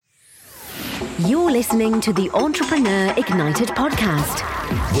You're listening to the Entrepreneur Ignited podcast,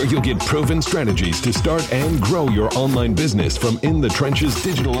 where you'll get proven strategies to start and grow your online business from in the trenches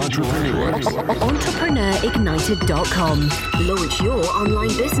digital entrepreneurs. EntrepreneurIgnited.com. Launch your online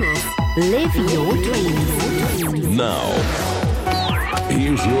business. Live your dreams. Now,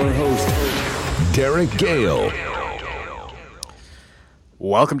 here's your host, Derek Gale.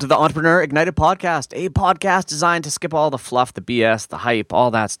 Welcome to the Entrepreneur Ignited podcast, a podcast designed to skip all the fluff, the BS, the hype,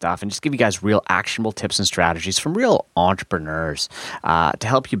 all that stuff, and just give you guys real actionable tips and strategies from real entrepreneurs to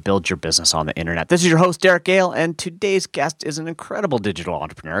help you build your business on the internet. This is your host, Derek Gale, and today's guest is an incredible digital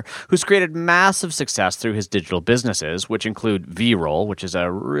entrepreneur who's created massive success through his digital businesses, which include V-Roll, which is a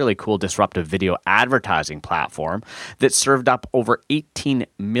really cool disruptive video advertising platform that served up over 18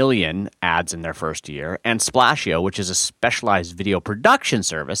 million ads in their first year, and Splashio, which is a specialized video production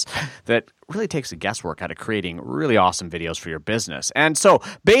service that really takes the guesswork out of creating really awesome videos for your business. And so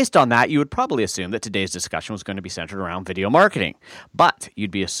based on that, you would probably assume that today's discussion was going to be centered around video marketing, but you'd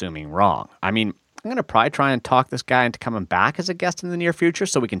be assuming wrong. I mean, I'm going to probably try and talk this guy into coming back as a guest in the near future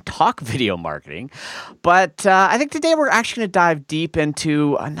so we can talk video marketing. But I think today we're actually going to dive deep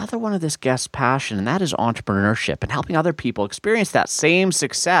into another one of this guest's passion, and that is entrepreneurship and helping other people experience that same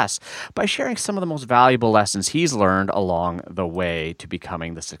success by sharing some of the most valuable lessons he's learned along the way to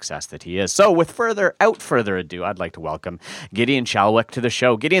becoming the success that he is. So without further ado, I'd like to welcome Gideon Shalwick to the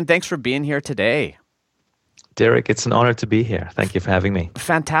show. Gideon, thanks for being here today. Derek, it's an honor to be here. Thank you for having me.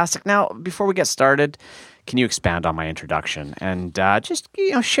 Fantastic. Now, before we get started, can you expand on my introduction and just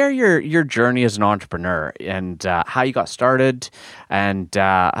share your journey as an entrepreneur and how you got started and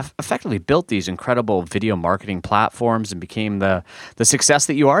effectively built these incredible video marketing platforms and became the success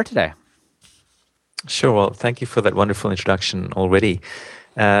that you are today? Sure. Well, thank you for that wonderful introduction already.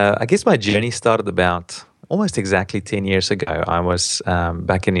 I guess my journey started about almost exactly 10 years ago. I was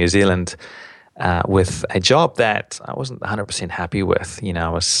back in New Zealand with a job that I wasn't 100% happy with. I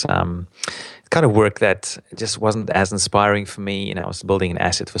was kind of work that just wasn't as inspiring for me. I was building an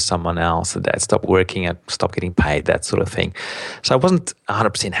asset for someone else. That stopped working, I stopped getting paid, that sort of thing. So I wasn't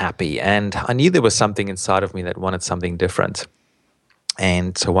 100% happy, and I knew there was something inside of me that wanted something different.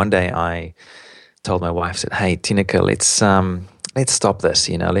 And so one day I told my wife, said, "Hey, Tineke, let's stop this.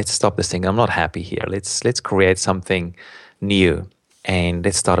 Let's stop this thing. I'm not happy here. Let's create something new, and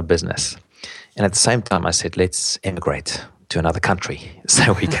let's start a business." And at the same time, I said, let's immigrate to another country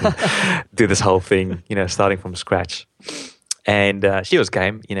so we can do this whole thing, starting from scratch. And she was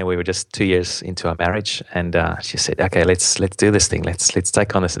game. We were just 2 years into our marriage, and she said, "Okay, let's do this thing. Let's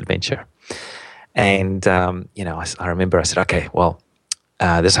take on this adventure." And I remember I said, "Okay, well,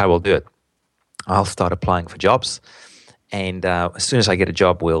 this is how we'll do it. I'll start applying for jobs, and as soon as I get a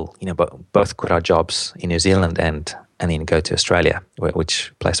job, we'll both quit our jobs in New Zealand and then go to Australia,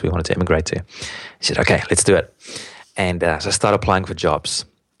 which place we wanted to immigrate to." He said, "Okay, let's do it." And so I started applying for jobs,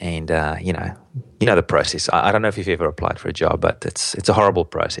 and you know the process. I don't know if you've ever applied for a job, but it's a horrible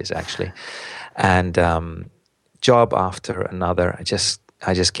process actually. And job after another, I just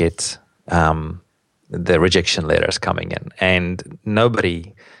get the rejection letters coming in, and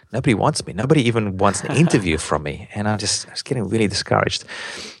nobody wants me. Nobody even wants an interview from me, and I was getting really discouraged.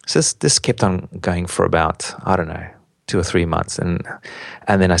 So this kept on going for about, I don't know, 2 or 3 months, and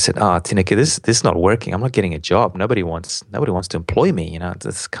then I said, "Oh, Tineke, this is not working. I'm not getting a job. Nobody wants to employ me.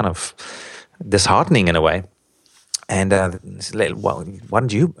 It's kind of disheartening in a way." And she said, "Well, why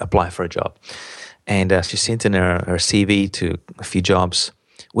don't you apply for a job?" And she sent in her CV to a few jobs.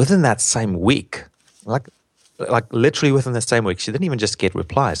 Within that same week, like literally within the same week, she didn't even just get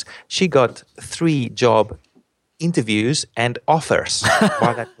replies. She got 3 job interviews and offers.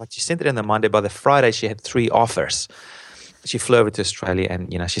 She sent it on the Monday. By the Friday, she had 3 offers. She flew over to Australia,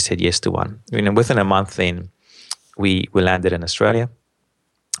 and she said yes to one. Within a month, then we landed in Australia,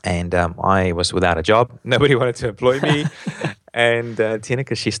 and I was without a job. Nobody wanted to employ me, and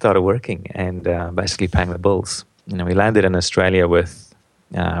Tineke, she started working and basically paying the bills. We landed in Australia with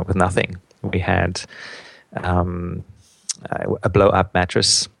nothing. We had a blow-up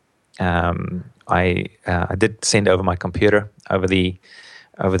mattress. I did send over my computer over the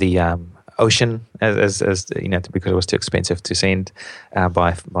ocean as because it was too expensive to send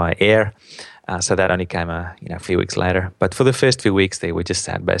by air. So that only came a few weeks later. But for the first few weeks there, we just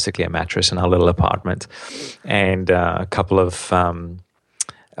had basically a mattress in our little apartment and a couple of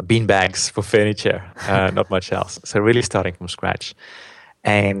bean bags for furniture, not much else. So really starting from scratch.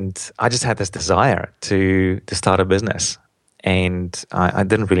 And I just had this desire to start a business. And I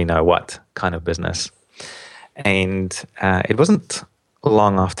didn't really know what kind of business. And it wasn't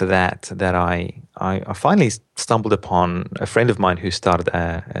long after that I finally stumbled upon a friend of mine who started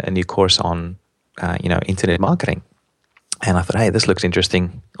a new course on internet marketing. And I thought, hey, this looks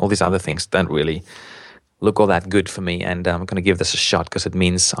interesting. All these other things don't really look all that good for me, and I'm going to give this a shot because it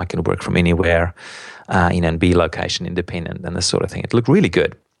means I can work from anywhere, and be location independent and this sort of thing. It looked really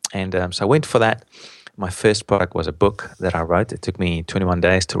good, and so I went for that. My first product was a book that I wrote. It took me 21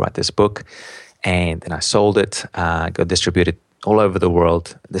 days to write this book, and then I sold it, got distributed all over the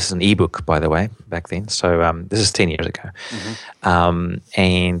world. This is an ebook, by the way, back then. So this is 10 years ago.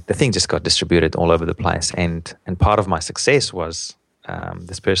 And the thing just got distributed all over the place. And part of my success was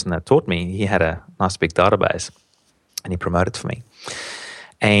this person that taught me, he had a nice big database and he promoted for me.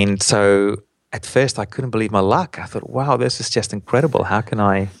 And so at first I couldn't believe my luck. I thought, wow, this is just incredible. How can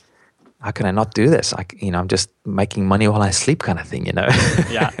I not do this? I'm just making money while I sleep kind of thing,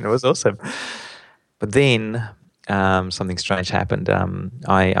 Yeah. And it was awesome. But then something strange happened.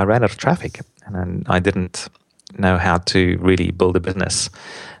 I ran out of traffic, and I didn't know how to really build a business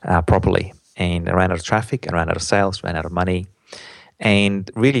properly. And I ran out of traffic, I ran out of sales, ran out of money. And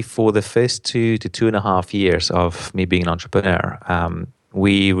really, for the first 2 to 2.5 years of me being an entrepreneur,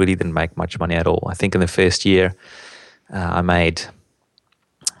 we really didn't make much money at all. I think in the first year, I made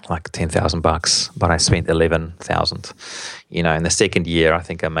like $10,000, but I spent 11,000. In the second year, I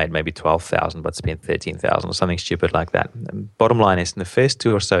think I made maybe 12,000, but spent 13,000 or something stupid like that. And bottom line is, in the first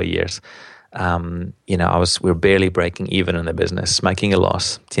 2 or so years, we were barely breaking even in the business, making a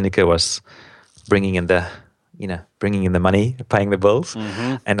loss. Tineke was bringing in the money, paying the bills,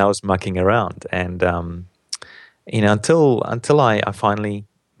 and I was mucking around. And until I finally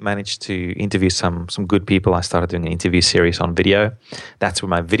managed to interview some good people. I started doing an interview series on video. That's where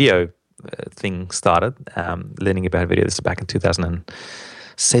my video thing started, learning about video. This is back in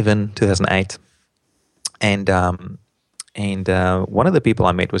 2007, 2008. And one of the people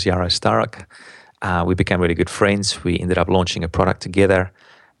I met was Yaro Starok. We became really good friends. We ended up launching a product together.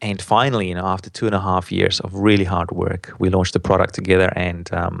 And finally, after 2.5 years of really hard work, we launched the product together and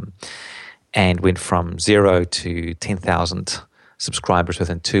went from 0 to 10,000 subscribers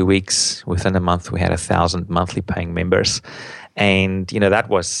within 2 weeks. Within a month, we had 1,000 monthly paying members. And, that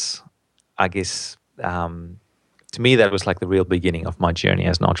was, I guess, to me, that was like the real beginning of my journey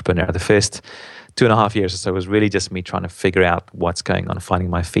as an entrepreneur. The first 2.5 years or so was really just me trying to figure out what's going on,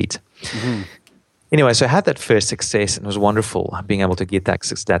 finding my feet. Anyway, so I had that first success, and it was wonderful being able to get that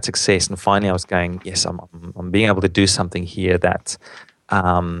success. And finally, I was going, yes, I'm being able to do something here that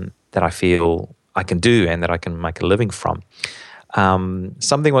I feel I can do and that I can make a living from.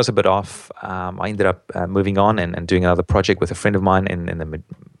 Something was a bit off. I ended up moving on and doing another project with a friend of mine in the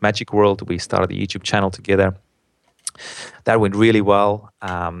magic world. We started the YouTube channel together. That went really well.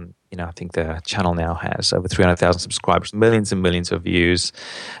 I think the channel now has over 300,000 subscribers, millions and millions of views.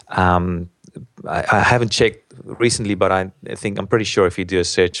 I haven't checked recently, but I'm pretty sure if you do a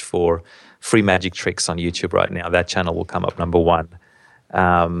search for free magic tricks on YouTube right now, that channel will come up number one.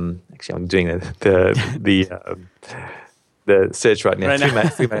 Actually, I'm doing the search right now.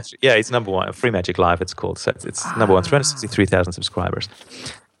 Free magic, yeah, it's number one. Free Magic Live, it's called. So it's number one, 363,000 subscribers.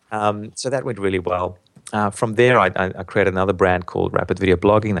 So that went really well. From there, I created another brand called Rapid Video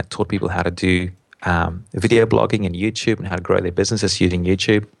Blogging that taught people how to do video blogging in YouTube and how to grow their businesses using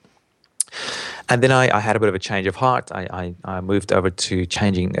YouTube. And then I had a bit of a change of heart. I moved over to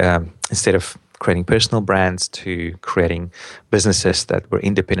changing, instead of creating personal brands, to creating businesses that were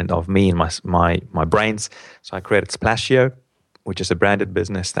independent of me and my brains. So I created Splashio, which is a branded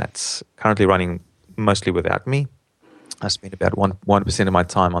business that's currently running mostly without me. I spend about 1% of my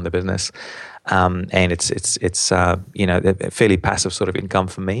time on the business, and it's a fairly passive sort of income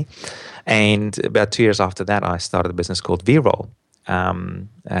for me. And about 2 years after that, I started a business called V-Roll, and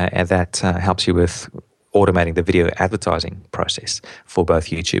that helps you with automating the video advertising process for both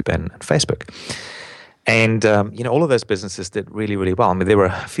YouTube and Facebook. And all of those businesses did really, really well. I mean, there were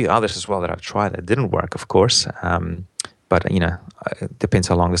a few others as well that I've tried that didn't work, of course. But, it depends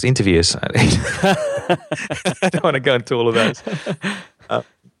how long this interview is. I don't want to go into all of those.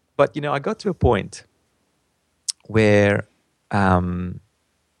 But, I got to a point where I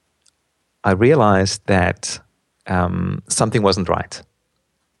realized that something wasn't right.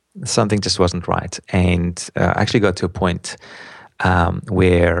 Something just wasn't right. And I actually got to a point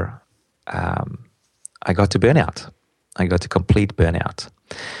where I got to burnout. I got to complete burnout.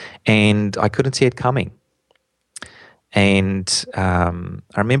 And I couldn't see it coming. And I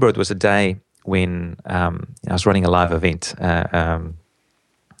remember it was a day when I was running a live event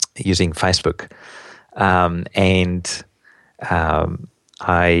using Facebook. I've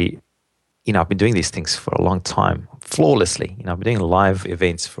been doing these things for a long time, flawlessly. I've been doing live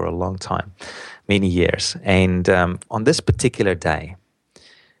events for a long time, many years. And on this particular day,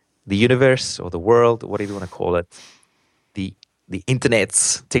 the universe or the world, whatever you want to call it, the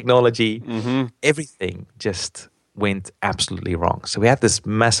internet's technology, everything just went absolutely wrong. So we had this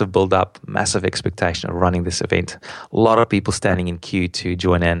massive build-up, massive expectation of running this event. A lot of people standing in queue to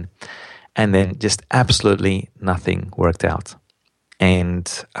join in. And then just absolutely nothing worked out. And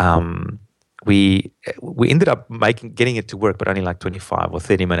we ended up getting it to work, but only like 25 or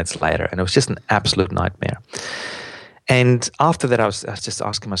 30 minutes later. And it was just an absolute nightmare. And after that, I was just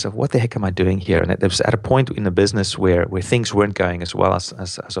asking myself, what the heck am I doing here? And it was at a point in the business where things weren't going as well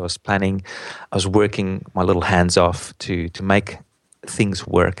as I was planning. I was working my little hands off to make things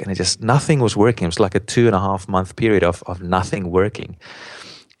work. And nothing was working. It was like a 2.5 month period of nothing working.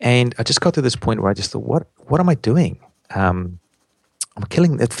 And I just got to this point where I just thought, what am I doing? I'm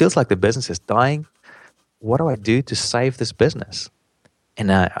killing. It feels like the business is dying. What do I do to save this business?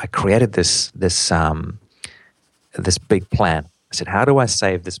 And I created this big plan. I said, how do I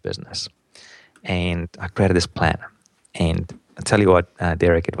save this business? And I created this plan. And I'll tell you what,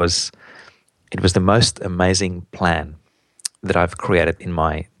 Derek, it was the most amazing plan that I've created in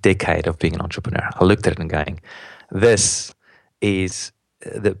my decade of being an entrepreneur. I looked at it and going, this is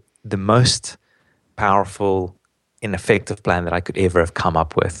the most powerful and effective plan that I could ever have come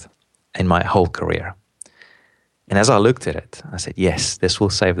up with in my whole career. And as I looked at it, I said, yes, this will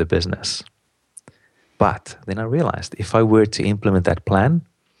save the business. But then I realized if I were to implement that plan,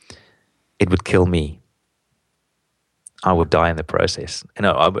 it would kill me. I would die in the process. And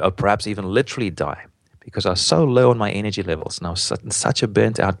I would perhaps even literally die because I was so low on my energy levels and I was at such a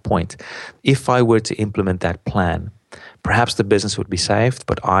burnt out point. If I were to implement that plan, perhaps the business would be saved,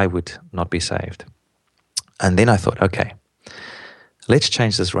 but I would not be saved. And then I thought, okay, let's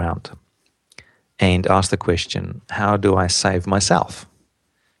change this round and ask the question, how do I save myself?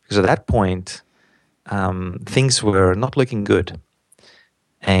 Because at that point, things were not looking good.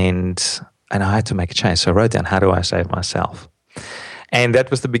 And I had to make a change. So I wrote down, how do I save myself? And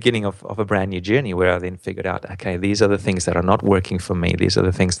that was the beginning of a brand new journey where I then figured out, okay, these are the things that are not working for me. These are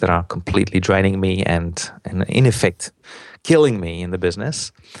the things that are completely draining me and in effect, killing me in the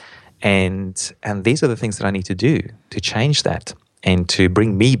business. And these are the things that I need to do to change that and to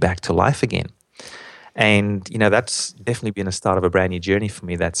bring me back to life again. And, that's definitely been a start of a brand new journey for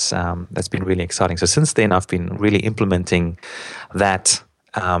me. That's been really exciting. So since then, I've been really implementing that,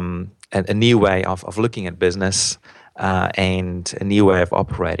 a new way of looking at business, and a new way of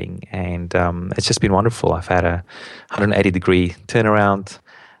operating. And it's just been wonderful. I've had a 180-degree turnaround.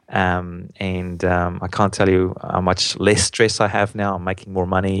 I can't tell you how much less stress I have now. I'm making more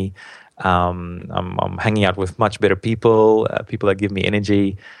money. I'm hanging out with much better people, people that give me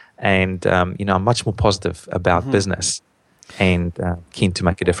energy. And, I'm much more positive about business and keen to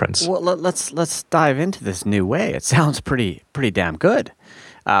make a difference. Well, let's dive into this new way. It sounds pretty damn good.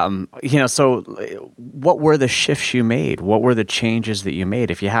 So what were the shifts you made? What were the changes that you made?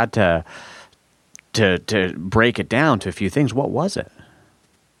 If you had to break it down to a few things, what was it?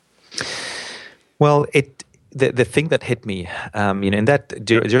 Well, the thing that hit me, in that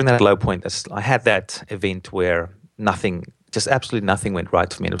during that low point, I had that event where just absolutely nothing went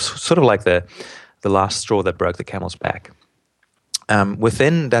right for me. And it was sort of like the last straw that broke the camel's back.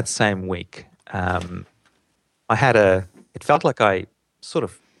 Within that same week, it felt like I sort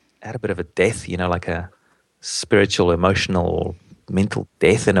of had a bit of a death, like a spiritual, emotional, mental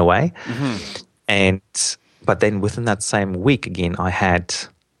death in a way. But then within that same week again, I had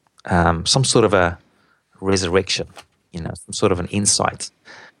some sort of a resurrection, some sort of an insight,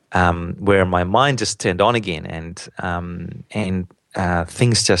 where my mind just turned on again, and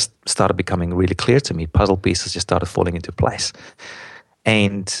things just started becoming really clear to me. Puzzle pieces just started falling into place.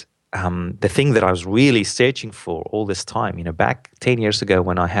 And the thing that I was really searching for all this time, back 10 years ago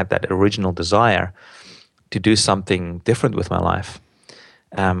when I had that original desire to do something different with my life,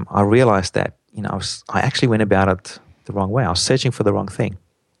 I realized that, I actually went about it the wrong way. I was searching for the wrong thing.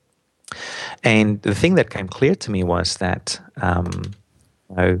 And the thing that came clear to me was that,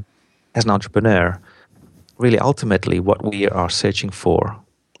 as an entrepreneur, really ultimately what we are searching for,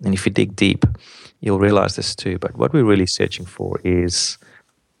 and if you dig deep, you'll realize this too, but what we're really searching for is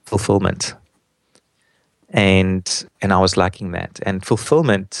fulfillment. And I was lacking that. And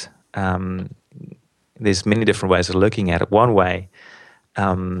fulfillment, there's many different ways of looking at it. One way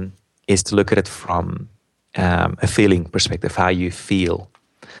is to look at it from a feeling perspective, how you feel.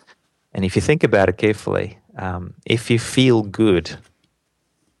 And if you think about it carefully, if you feel good,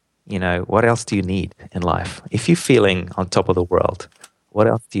 what else do you need in life? If you're feeling on top of the world, what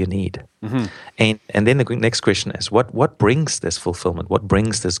else do you need? And then the next question is, what brings this fulfillment? What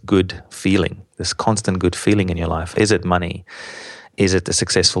brings this good feeling, this constant good feeling in your life? Is it money? Is it a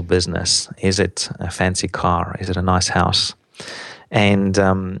successful business? Is it a fancy car? Is it a nice house? And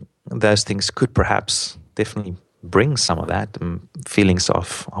those things could perhaps definitely bring some of that, feelings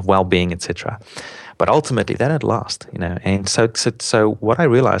of well-being, etc. But ultimately, that don't last, And so what I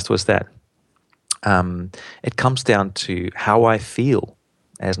realized was that it comes down to how I feel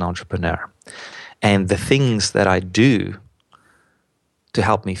as an entrepreneur, and the things that I do to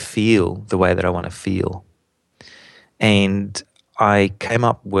help me feel the way that I want to feel. And I came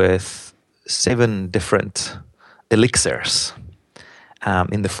up with 7 different elixirs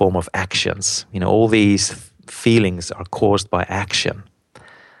in the form of actions. All these feelings are caused by action.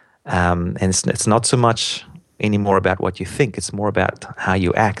 And it's not so much anymore about what you think. It's more about how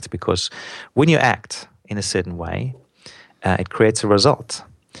you act, because when you act in a certain way, it creates a result.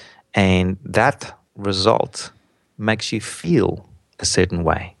 And that result makes you feel a certain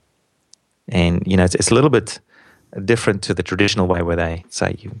way. And, it's a little bit different to the traditional way where they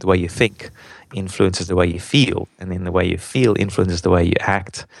say the way you think influences the way you feel, and then the way you feel influences the way you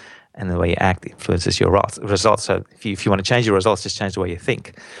act, and the way you act influences your results. So if you want to change your results, just change the way you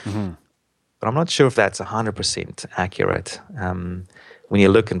think. Mm-hmm. But I'm not sure if that's 100% accurate. When you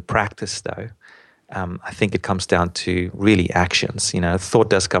look and practice, though, I think it comes down to really actions. Thought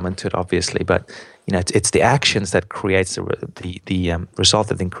does come into it, obviously, but it's the actions that creates the result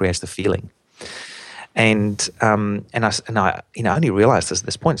that then creates the feeling. And I only realized this at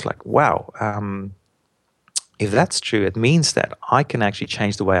this point. It's like, wow, if that's true, it means that I can actually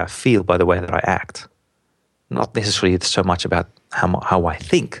change the way I feel by the way that I act. Not necessarily so much about how I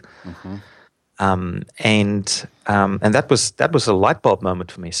think. Mm-hmm. And that was a light bulb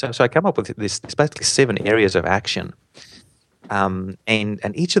moment for me. So I came up with this basically 7 areas of action, and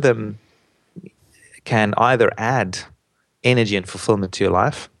each of them can either add energy and fulfillment to your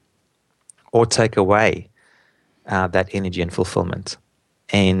life, or take away that energy and fulfillment.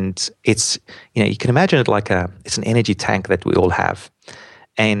 And it's, you can imagine it like it's an energy tank that we all have.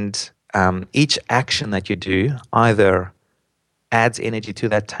 And each action that you do either adds energy to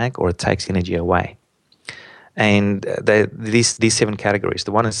that tank or it takes energy away. And these 7 categories.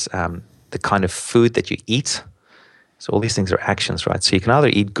 The one is the kind of food that you eat. So all these things are actions, right? So you can either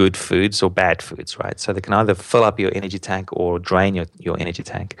eat good foods or bad foods, right? So they can either fill up your energy tank or drain your energy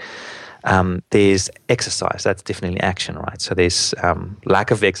tank. There's exercise. That's definitely action, right? So there's lack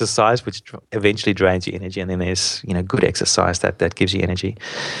of exercise, which eventually drains your energy, and then there's good exercise that gives you energy.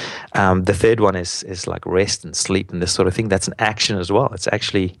 The third one is like rest and sleep and this sort of thing. That's an action as well. It's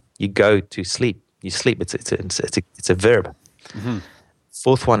actually you go to sleep. You sleep. It's a verb. Mm-hmm.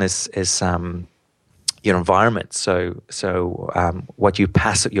 Fourth one is your environment. So what your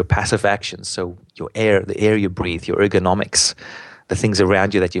passive actions. So the air you breathe, your ergonomics. The things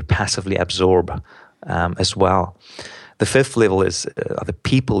around you that you passively absorb as well. The 5th level is the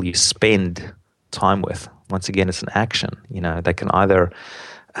people you spend time with. Once again, it's an action. They can either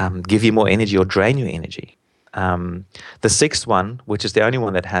give you more energy or drain your energy. The 6th one, which is the only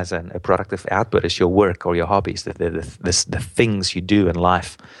one that has a productive output, is your work or your hobbies, the things you do in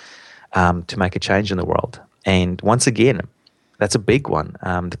life to make a change in the world. And once again, that's a big one.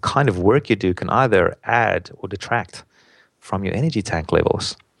 The kind of work you do can either add or detract from your energy tank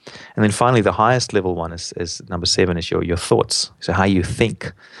levels. And then finally, the highest level one is number 7, is your thoughts. So how you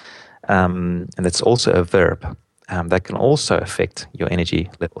think. And that's also a verb that can also affect your energy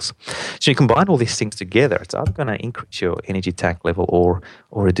levels. So you combine all these things together, it's either going to increase your energy tank level or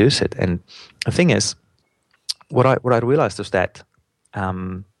reduce it. And the thing is, what I realized was that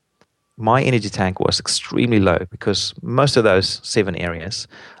my energy tank was extremely low because most of those 7 areas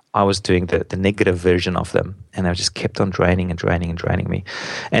I was doing the negative version of them, and I just kept on draining and draining and draining me.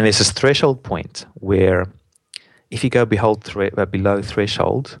 And there's this threshold point where if you go below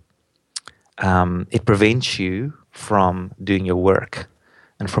threshold, it prevents you from doing your work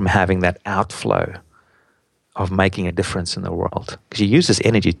and from having that outflow of making a difference in the world. Because you use this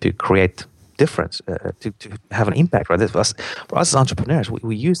energy to create difference, to have an impact. Right? For us as entrepreneurs,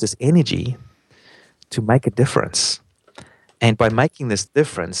 we use this energy to make a difference. And by making this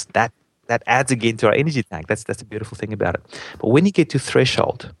difference, that adds again to our energy tank. That's the beautiful thing about it. But when you get to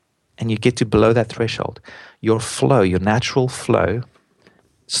threshold and you get to below that threshold, your flow, your natural flow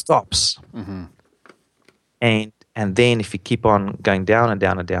stops. Mm-hmm. And then if you keep on going down and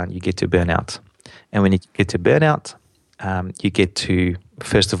down and down, you get to burnout. And when you get to burnout, you get to,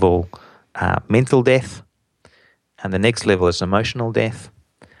 first of all, mental death. And the next level is emotional death.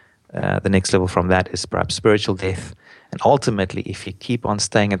 The next level from that is perhaps spiritual death. And ultimately, if you keep on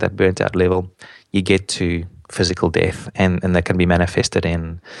staying at that burnt out level, you get to physical death. And that can be manifested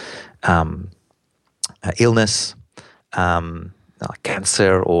in illness,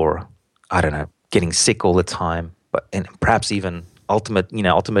 cancer, or I don't know, getting sick all the time, and perhaps even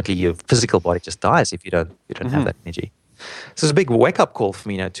ultimately your physical body just dies if you don't have that energy. So it's a big wake up call for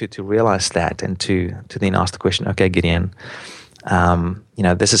me, to realize that, and to then ask the question, okay, Gideon,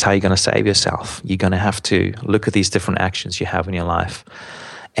 this is how you're going to save yourself. You're going to have to look at these different actions you have in your life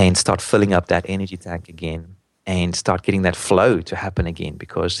and start filling up that energy tank again, and start getting that flow to happen again.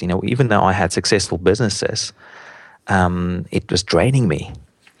 Because, even though I had successful businesses, it was draining me.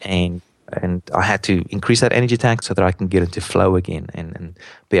 And I had to increase that energy tank so that I can get into flow again and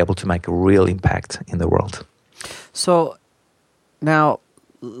be able to make a real impact in the world. So now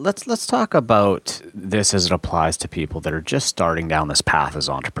let's talk about this as it applies to people that are just starting down this path as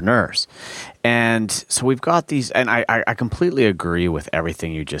entrepreneurs. And so we've got these, and I completely agree with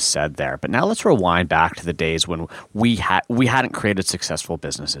everything you just said there. But now let's rewind back to the days when we hadn't created successful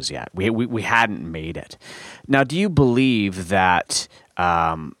businesses yet. We hadn't made it. Now, do you believe that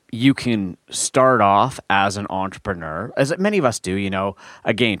you can start off as an entrepreneur, as many of us do,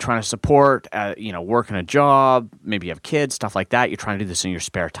 again, trying to support, working a job, maybe you have kids, stuff like that. You're trying to do this in your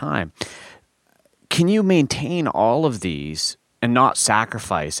spare time. Can you maintain all of these and not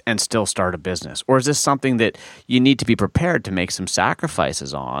sacrifice and still start a business? Or is this something that you need to be prepared to make some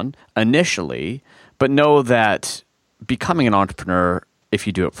sacrifices on initially, but know that becoming an entrepreneur, if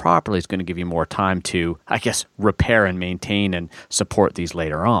you do it properly, is going to give you more time to, I guess, repair and maintain and support these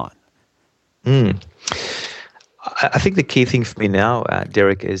later on? I think the key thing for me now,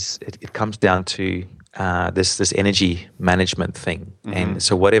 Derek, is it comes down to this energy management thing. And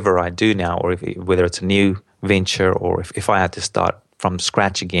so whatever I do now, or whether it's a new venture, or if I had to start from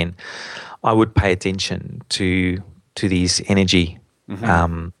scratch again, I would pay attention to these energy,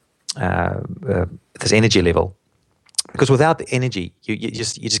 this energy level. Because without the energy, you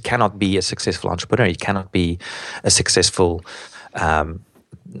just cannot be a successful entrepreneur. You cannot be a successful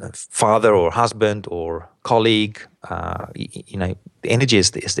father or husband or colleague. The energy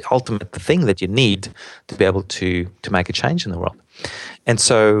is the ultimate thing that you need to be able to make a change in the world. And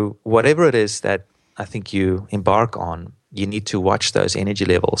so whatever it is that I think you embark on, you need to watch those energy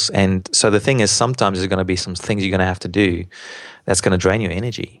levels. And so the thing is, sometimes there's going to be some things you're going to have to do that's going to drain your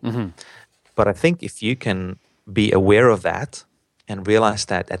energy. But I think if you can be aware of that and realize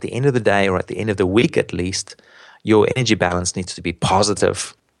that at the end of the day, or at the end of the week at least, your energy balance needs to be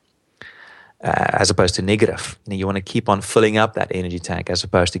positive as opposed to negative. You want to keep on filling up that energy tank as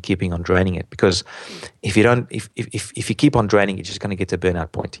opposed to keeping on draining it. Because if you don't, if you keep on draining, you're just going to get to a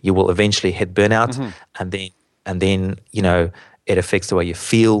burnout point. You will eventually hit burnout, and then it affects the way you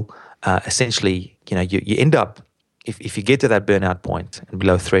feel. Essentially, you end up, if you get to that burnout point and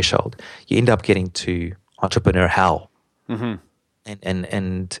below threshold, you end up getting to entrepreneur hell. And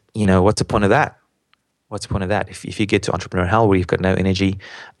what's the point of that? What's the point of that? If you get to entrepreneur hell where you've got no energy,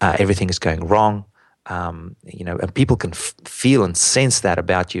 everything is going wrong, and people can feel and sense that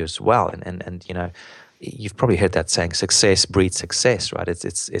about you as well. And you've probably heard that saying, success breeds success, right?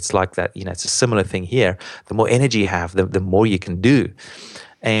 It's like that. It's a similar thing here. The more energy you have, the more you can do.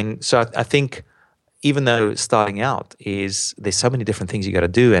 And so I think, even though starting out there's so many different things you got to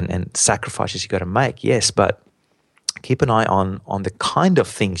do and sacrifices you got to make, yes, but keep an eye on the kind of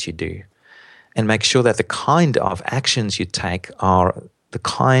things you do, and make sure that the kind of actions you take are the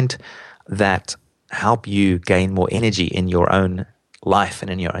kind that help you gain more energy in your own life and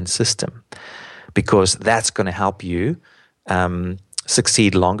in your own system, because that's going to help you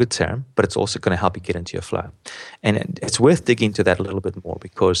succeed longer term, but it's also going to help you get into your flow. And it's worth digging into that a little bit more,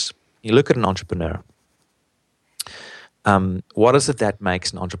 because you look at an entrepreneur. What is it that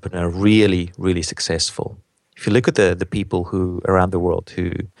makes an entrepreneur really, really successful? If you look at the people who around the world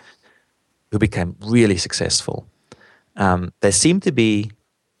who became really successful, there seem to be,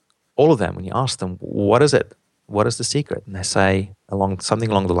 all of them, when you ask them, what is it? What is the secret? And they say something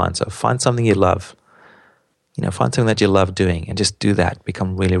along the lines of, find something you love. Find something that you love doing and just do that.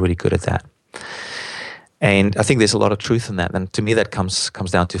 Become really, really good at that. And I think there's a lot of truth in that. And to me, that comes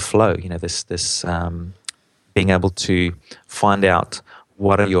down to flow. This being able to find out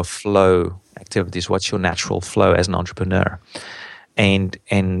what are your flow activities, what's your natural flow as an entrepreneur, and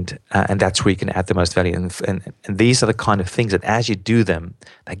that's where you can add the most value. And these are the kind of things that, as you do them,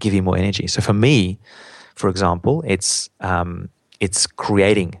 they give you more energy. So for me, for example, it's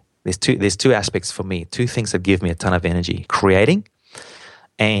creating. There's two aspects for me, two things that give me a ton of energy: creating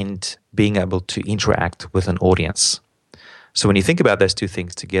and being able to interact with an audience. So when you think about those two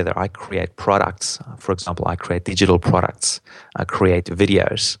things together, I create products. For example, I create digital products. I create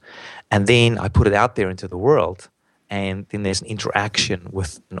videos. And then I put it out there into the world. And then there's an interaction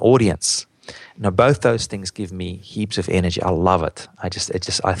with an audience. Now, both those things give me heaps of energy. I love it. I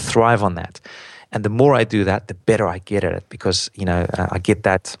thrive on that. And the more I do that, the better I get at it, because, I get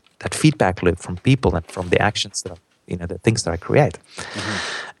that feedback loop from people and from the actions that, the things that I create.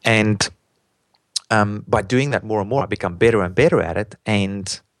 And by doing that more and more, I become better and better at it.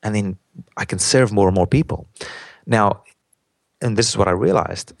 And then I can serve more and more people. Now, and this is what I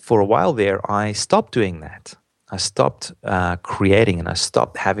realized, for a while there, I stopped doing that. I stopped creating, and I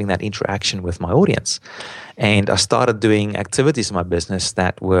stopped having that interaction with my audience. And I started doing activities in my business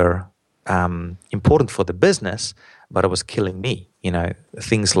that were important for the business, but it was killing me.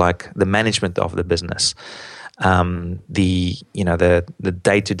 Things like the management of the business, the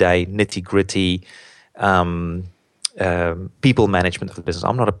day-to-day nitty-gritty people management of the business.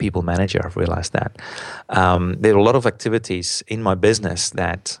 I'm not a people manager. I've realized that. There are a lot of activities in my business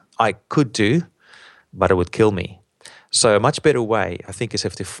that I could do, but it would kill me. So a much better way, I think, is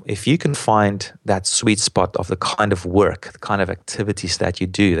if you can find that sweet spot of the kind of work, the kind of activities that you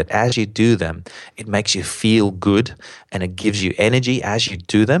do, that as you do them, it makes you feel good and it gives you energy as you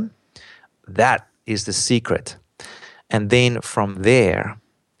do them. That is the secret. And then from there,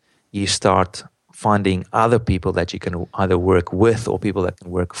 you start finding other people that you can either work with or people that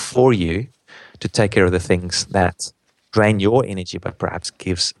can work for you to take care of the things that drain your energy, but perhaps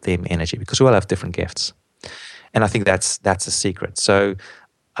gives them energy, because we all have different gifts. And I think that's a secret. So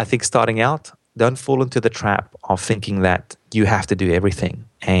I think starting out, don't fall into the trap of thinking that you have to do everything,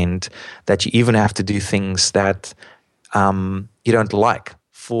 and that you even have to do things that you don't like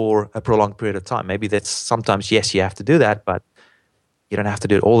for a prolonged period of time. Maybe that's sometimes, yes, you have to do that, but you don't have to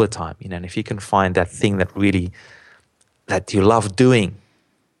do it all the time. And if you can find that thing that you love doing,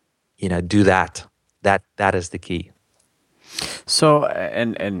 do that. That is the key. So,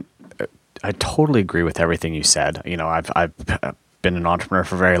 and I totally agree with everything you said. I've been an entrepreneur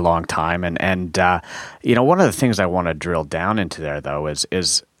for a very long time, and one of the things I want to drill down into there, though,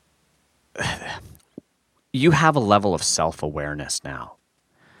 is you have a level of self-awareness now.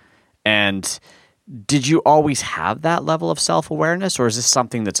 And did you always have that level of self-awareness, or is this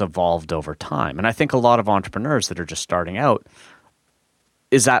something that's evolved over time? And I think a lot of entrepreneurs that are just starting out,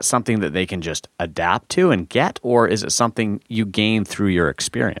 is that something that they can just adapt to and get, or is it something you gain through your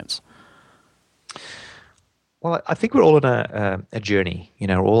experience? Well, I think we're all on a journey.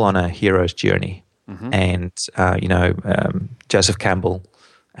 We're all on a hero's journey. And, Joseph Campbell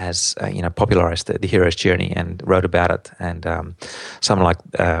has, popularized the hero's journey and wrote about it. And someone like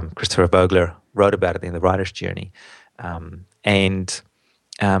Christopher Vogler wrote about it in The Writer's Journey. So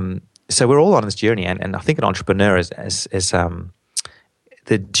we're all on this journey. And I think an entrepreneur is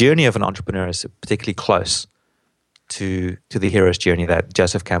the journey of an entrepreneur is particularly close to the hero's journey that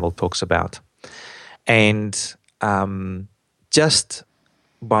Joseph Campbell talks about. And just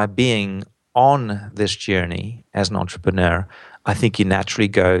by being on this journey as an entrepreneur, I think you naturally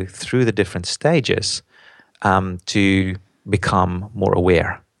go through the different stages to become more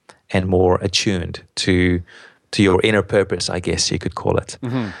aware and more attuned to your inner purpose, I guess you could call it.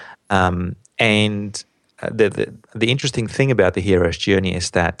 And the interesting thing about the hero's journey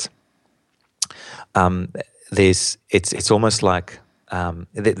is that it's almost like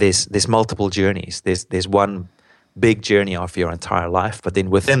there's multiple journeys. There's one big journey of your entire life, but then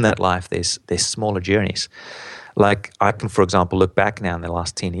within that life, there's smaller journeys. Like I can, for example, look back now in the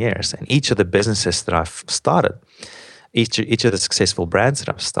last 10 years, and each of the businesses that I've started, each of the successful brands that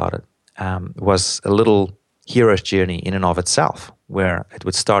I've started, was a little hero's journey in and of itself, where it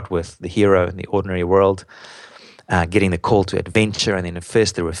would start with the hero in the ordinary world, getting the call to adventure, and then at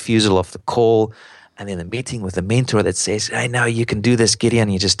first the refusal of the call, and then the meeting with the mentor that says, hey, no, you can do this, Gideon,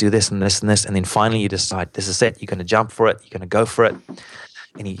 you just do this and this and this, and then finally you decide, this is it, you're going to jump for it, you're going to go for it,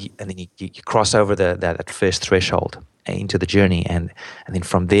 and then you cross over that first threshold into the journey, and then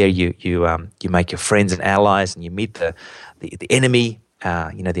from there you make your friends and allies, and you meet the enemy,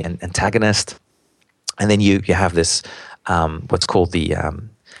 the antagonist, and then you have this what's called the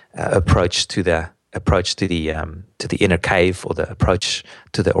approach to the inner cave, or the approach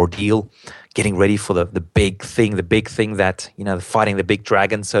to the ordeal, getting ready for the big thing that, fighting the big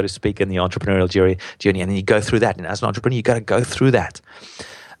dragon, so to speak, in the entrepreneurial journey. And then you go through that. And as an entrepreneur, you got to go through that.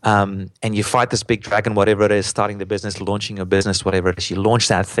 And you fight this big dragon, whatever it is, starting the business, launching a business, whatever it is. You launch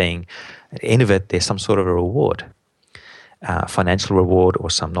that thing. At the end of it, there's some sort of a reward, financial reward or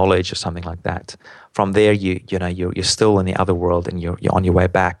some knowledge or something like that. From there, you're still in the other world, and you're on your way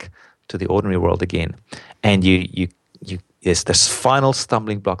back to the ordinary world again. And there's this final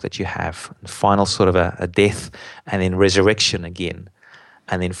stumbling block that you have, final sort of a death, and then resurrection again.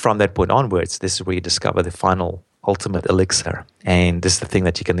 And then from that point onwards, this is where you discover the final ultimate elixir, and this is the thing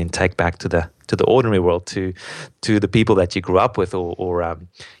that you can then take back to the ordinary world, to the people that you grew up with, or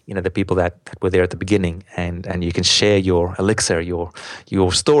the people that were there at the beginning, and you can share your elixir, your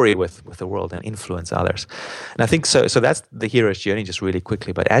story with the world and influence others. And I think so that's the hero's journey, just really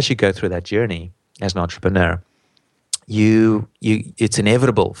quickly. But as you go through that journey as an entrepreneur, you it's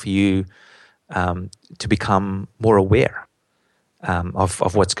inevitable for you to become more aware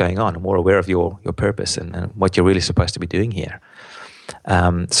of what's going on, more aware of your purpose and what you're really supposed to be doing here.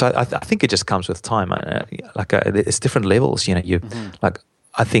 So I think it just comes with time. It's different levels. Like,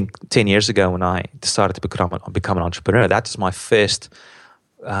 I think 10 years ago when I decided to become an entrepreneur, that was my first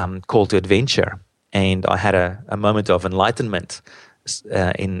call to adventure, and I had a moment of enlightenment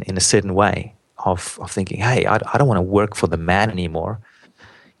in a certain way of thinking, hey, I don't want to work for the man anymore.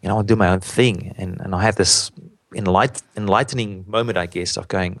 I want to do my own thing, and I had this enlightening moment, I guess, of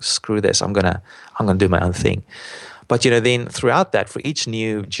going, screw this, I'm gonna do my own thing. But then throughout that, for each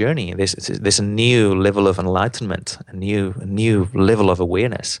new journey, there's a new level of enlightenment, a new level of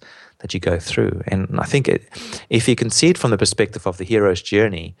awareness that you go through. And I think if you can see it from the perspective of the hero's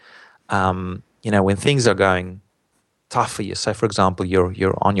journey, when things are going tough for you, so for example,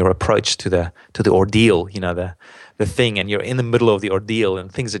 you're on your approach to the ordeal, the thing, and you're in the middle of the ordeal,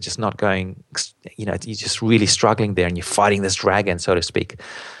 and things are just not going, you're just really struggling there, and you're fighting this dragon, so to speak,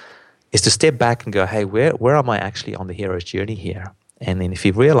 is to step back and go, hey, where am I actually on the hero's journey here? And then if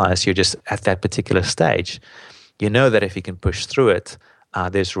you realize you're just at that particular stage, you know that if you can push through it,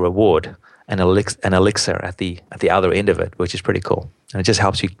 there's a reward, an elixir at the other end of it, which is pretty cool. And it just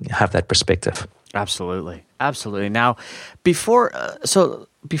helps you have that perspective. Absolutely. Now, before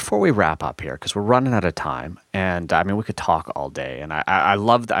we wrap up here, because we're running out of time, and I mean we could talk all day, and I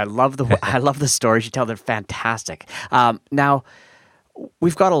love the stories you tell. They're fantastic. Now,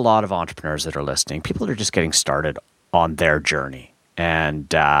 we've got a lot of entrepreneurs that are listening, people that are just getting started on their journey, and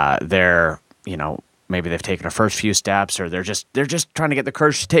they're maybe they've taken a first few steps, or they're just trying to get the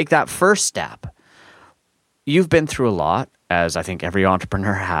courage to take that first step. You've been through a lot, as I think every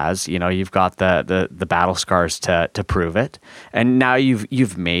entrepreneur has. You've got the battle scars to prove it, and now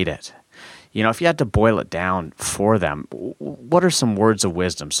you've made it. If you had to boil it down for them, what are some words of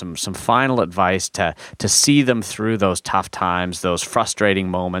wisdom, some final advice to see them through those tough times, those frustrating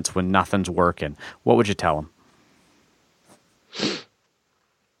moments when nothing's working? What would you tell them?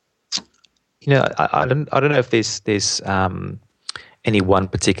 I don't know if there's any one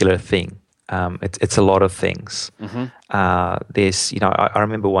particular thing. It's a lot of things. Mm-hmm. There's, I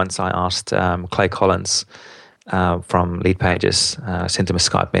remember once I asked Clay Collins from Lead Pages, sent him a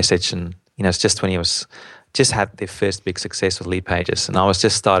Skype message, and it's just when he was just had their first big success with Lead Pages, and I was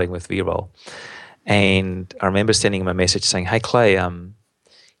just starting with V-Roll, and I remember sending him a message saying, "Hey Clay,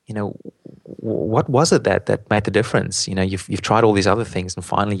 what was it that made the difference? You've tried all these other things, and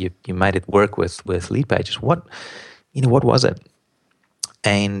finally you made it work with Lead Pages. What was it?"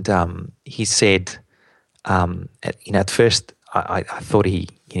 And he said, at first I thought he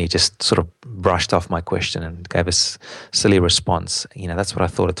just sort of brushed off my question and gave a silly response. That's what I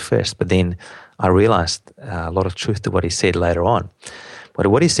thought at first. But then I realized a lot of truth to what he said later on. But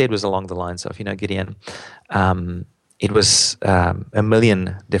what he said was along the lines of, Gideon, it was a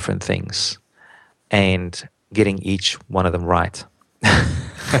million different things and getting each one of them right.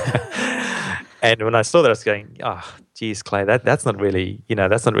 And when I saw that, I was going, oh, geez, Clay, that's not really,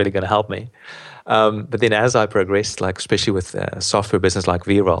 that's not really going to help me. But then as I progressed, like especially with a software business like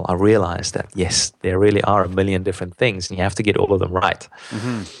V-Roll, I realized that, yes, there really are a million different things, and you have to get all of them right.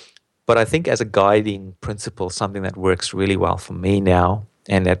 Mm-hmm. But I think as a guiding principle, something that works really well for me now,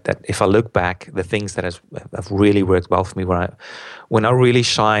 and that if I look back, the things that have really worked well for me, when I really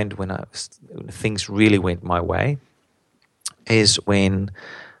shined, when things really went my way, is when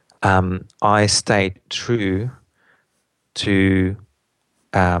I stayed true to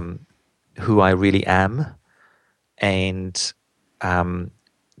who I really am, and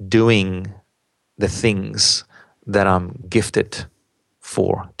doing the things that I'm gifted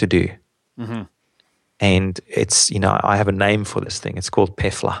to do. Mm-hmm. And it's, I have a name for this thing. It's called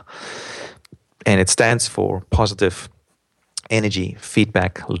PEFLA. And it stands for Positive Energy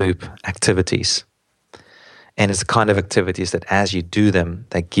Feedback Loop Activities. And it's the kind of activities that as you do them,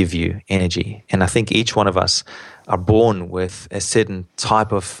 they give you energy. And I think each one of us are born with a certain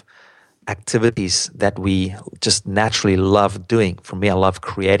type of activities that we just naturally love doing. For me, I love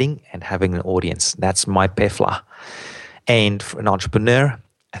creating and having an audience. That's my PEFLA. And for an entrepreneur,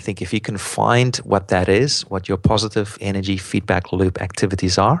 I think if you can find what that is, what your positive energy feedback loop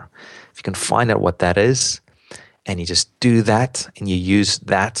activities are, if you can find out what that is, and you just do that, and you use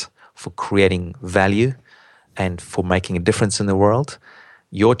that for creating value, and for making a difference in the world,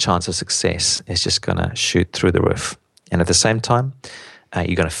 your chance of success is just going to shoot through the roof. And at the same time,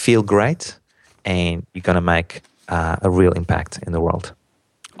 you're going to feel great, and you're going to make a real impact in the world.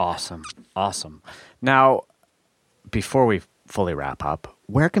 Awesome. Now, before we fully wrap up,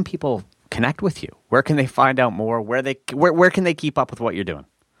 where can people connect with you? Where can they find out more? Where can they keep up with what you're doing?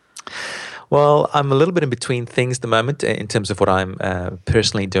 Well, I'm a little bit in between things at the moment in terms of what I'm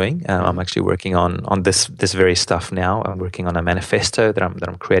personally doing. I'm actually working on this very stuff now. I'm working on a manifesto that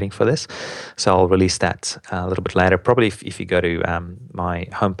I'm creating for this. So I'll release that a little bit later. Probably if you go to my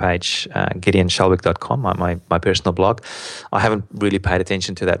homepage, GideonShalwick.com, my personal blog. I haven't really paid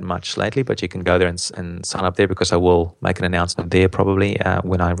attention to that much lately, but you can go there and sign up there, because I will make an announcement there probably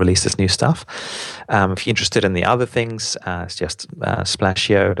when I release this new stuff. If you're interested in the other things, it's just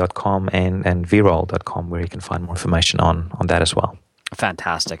splashio.com and vroll.com, where you can find more information on that as well.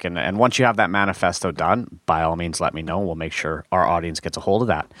 Fantastic. And once you have that manifesto done, by all means, let me know. We'll make sure our audience gets a hold of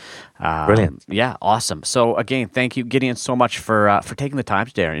that. Brilliant. Yeah, awesome. So again, thank you, Gideon, so much for taking the time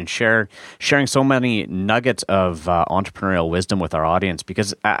today and sharing so many nuggets of entrepreneurial wisdom with our audience,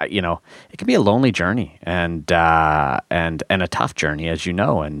 because it can be a lonely journey and a tough journey, as you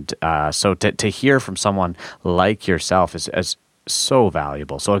know. And so to hear from someone like yourself is so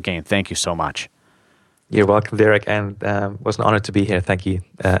valuable. So again, thank you so much. You're welcome, Derek, and it was an honor to be here. Thank you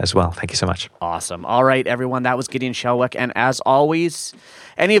as well. Thank you so much. Awesome. All right, everyone, that was Gideon Shalwick. And as always,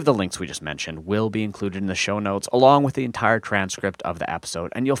 any of the links we just mentioned will be included in the show notes, along with the entire transcript of the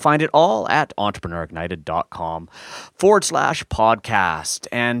episode. And you'll find it all at entrepreneurignited.com/podcast.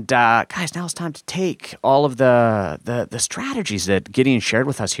 And guys, now it's time to take all of the strategies that Gideon shared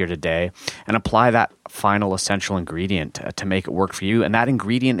with us here today and apply that final essential ingredient to make it work for you. And that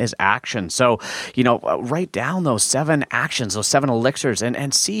ingredient is action. So, write down those 7 actions, those 7 elixirs,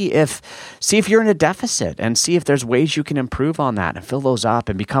 and see if you're in a deficit, and see if there's ways you can improve on that and fill those up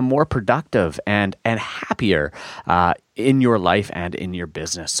and become more productive and happier in your life and in your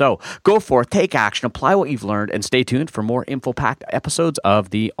business. So go forth, take action, apply what you've learned, and stay tuned for more info-packed episodes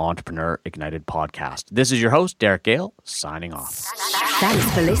of the Entrepreneur Ignited podcast. This is your host, Derek Gale, signing off. Thanks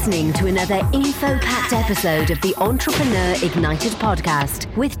for listening to another info-packed episode of the Entrepreneur Ignited podcast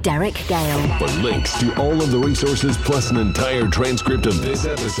with Derek Gale. For links to all of the resources plus an entire transcript of this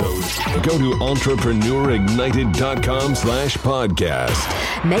episode, go to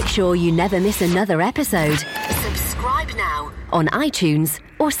entrepreneurignited.com/podcast. Make sure you never miss another episode. Subscribe now on iTunes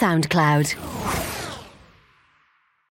or SoundCloud.